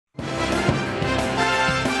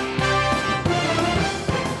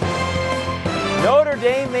Notre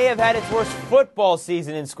Dame may have had its worst football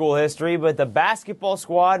season in school history, but the basketball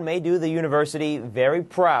squad may do the university very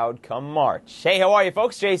proud come March. Hey, how are you,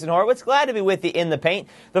 folks? Jason Horowitz, glad to be with you in the paint.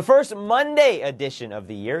 The first Monday edition of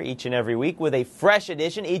the year, each and every week, with a fresh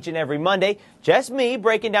edition each and every Monday. Just me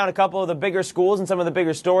breaking down a couple of the bigger schools and some of the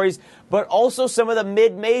bigger stories, but also some of the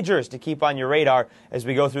mid-majors to keep on your radar as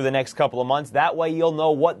we go through the next couple of months. That way you'll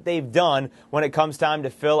know what they've done when it comes time to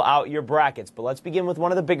fill out your brackets. But let's begin with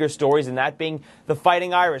one of the bigger stories, and that being the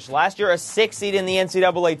Fighting Irish. Last year, a 6th seed in the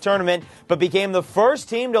NCAA tournament, but became the first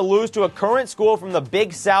team to lose to a current school from the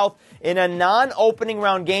Big South in a non-opening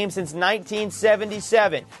round game since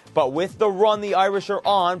 1977. But with the run the Irish are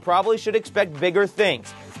on, probably should expect bigger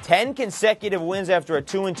things. 10 consecutive wins after a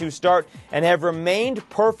 2-2 start and have remained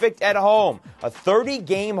perfect at home. A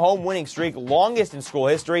 30-game home winning streak, longest in school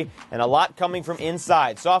history, and a lot coming from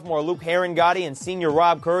inside. Sophomore Luke Herringatti and senior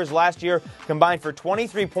Rob Kurz last year combined for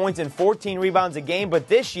 23 points and 14 rebounds a game, but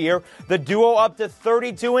this year the duo up to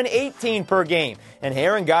 32 and 18 per game. And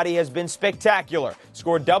Herringatti has been spectacular.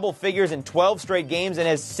 Scored double figures in 12 straight games and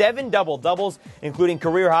has 7 double-doubles, including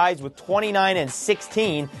career highs with 29 and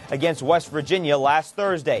 16 against West Virginia last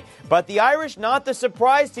Thursday. But the Irish, not the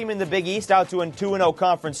surprise team in the Big East, out to a 2-0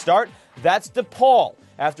 conference start. That's DePaul.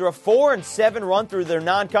 After a 4-7 run through their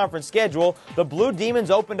non-conference schedule, the Blue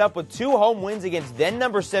Demons opened up with 2 home wins against then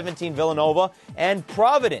number 17 Villanova and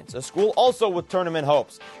Providence, a school also with tournament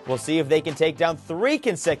hopes. We'll see if they can take down 3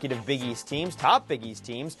 consecutive Big East teams, top Big East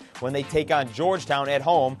teams, when they take on Georgetown at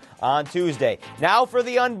home on Tuesday. Now for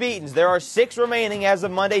the unbeatens. There are 6 remaining as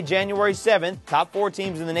of Monday, January 7th, top 4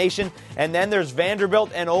 teams in the nation, and then there's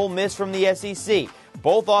Vanderbilt and Ole Miss from the SEC.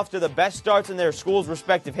 Both off to the best starts in their school's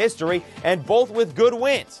respective history, and both with good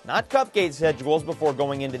wins. Not cupcake schedules before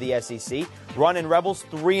going into the SEC. Runnin' Rebels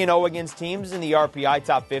 3-0 against teams in the RPI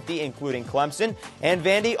Top 50, including Clemson. And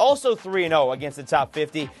Vandy also 3-0 against the Top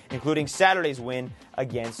 50, including Saturday's win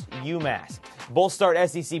against UMass. Bulls start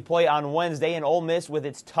SEC play on Wednesday, and Ole Miss with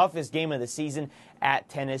its toughest game of the season at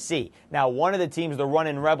Tennessee. Now, one of the teams the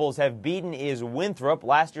Runnin' Rebels have beaten is Winthrop,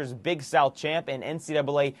 last year's Big South champ and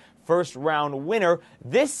NCAA first-round winner.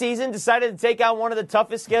 This season decided to take on one of the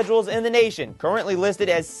toughest schedules in the nation, currently listed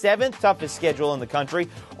as 7th toughest schedule in the country,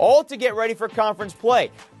 all to get ready for conference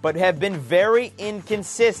play, but have been very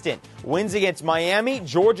inconsistent. Wins against Miami,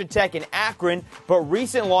 Georgia Tech, and Akron, but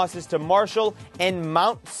recent losses to Marshall and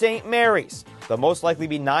Mount St. Mary's. They'll most likely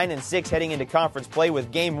be 9-6 heading into conference play,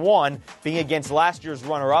 with Game 1 being against last year's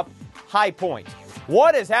runner-up, High Point.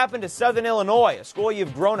 What has happened to Southern Illinois, a school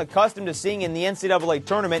you've grown accustomed to seeing in the NCAA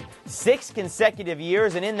tournament 6 consecutive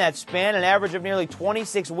years, and in that span an average of nearly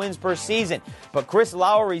 26 wins per season? But Chris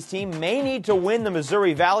Lowry's team may need to win the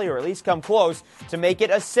Missouri Valley, or at least come close, to make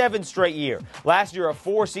it a 7th straight year. Last year a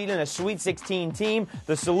 4-seed and a Sweet 16 team,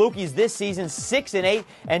 the Salukis this season 6-8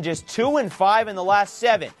 and just 2-5 in the last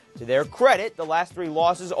 7. To their credit, the last 3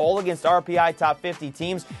 losses all against RPI Top 50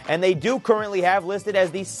 teams, and they do currently have listed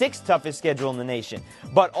as the 6th toughest schedule in the nation.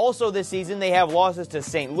 But also this season they have losses to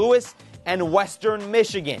St. Louis and Western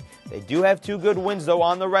Michigan. They do have 2 good wins, though,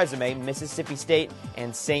 on the resume, Mississippi State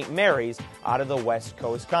and St. Mary's out of the West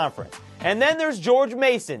Coast Conference. And then there's George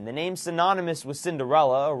Mason, the name synonymous with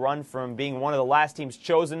Cinderella, a run from being one of the last teams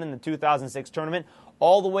chosen in the 2006 tournament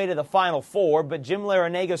all the way to the Final Four, but Jim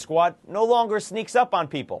Larenega's squad no longer sneaks up on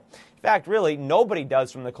people. In fact, really, nobody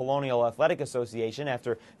does from the Colonial Athletic Association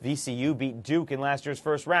after VCU beat Duke in last year's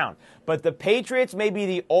first round. But the Patriots may be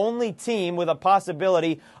the only team with a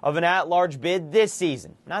possibility of an at-large bid this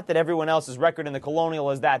season. Not that everyone else's record in the Colonial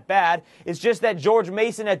is that bad. It's just that George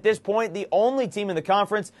Mason, at this point, the only team in the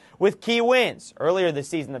conference with key wins. Earlier this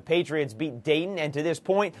season, the Patriots beat Dayton, and to this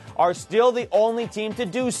point are still the only team to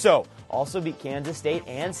do so. Also beat Kansas State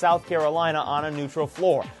and South Carolina on a neutral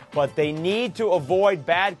floor. But they need to avoid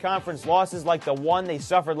bad conference losses like the one they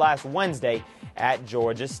suffered last Wednesday at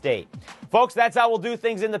Georgia State. Folks, that's how we'll do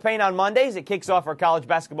things in the paint on Mondays. It kicks off our college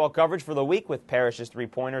basketball coverage for the week with Parrish's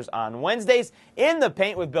 3-pointers on Wednesdays, in the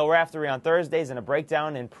paint with Bill Raftery on Thursdays, and a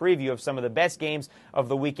breakdown and preview of some of the best games of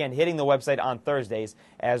the weekend hitting the website on Thursdays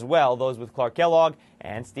as well, those with Clark Kellogg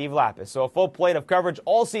and Steve Lapis. So a full plate of coverage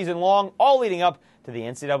all season long, all leading up to the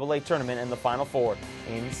NCAA tournament and the Final Four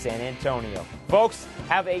in San Antonio. Folks,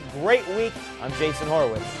 have a great week. I'm Jason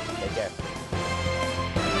Horowitz. Take care.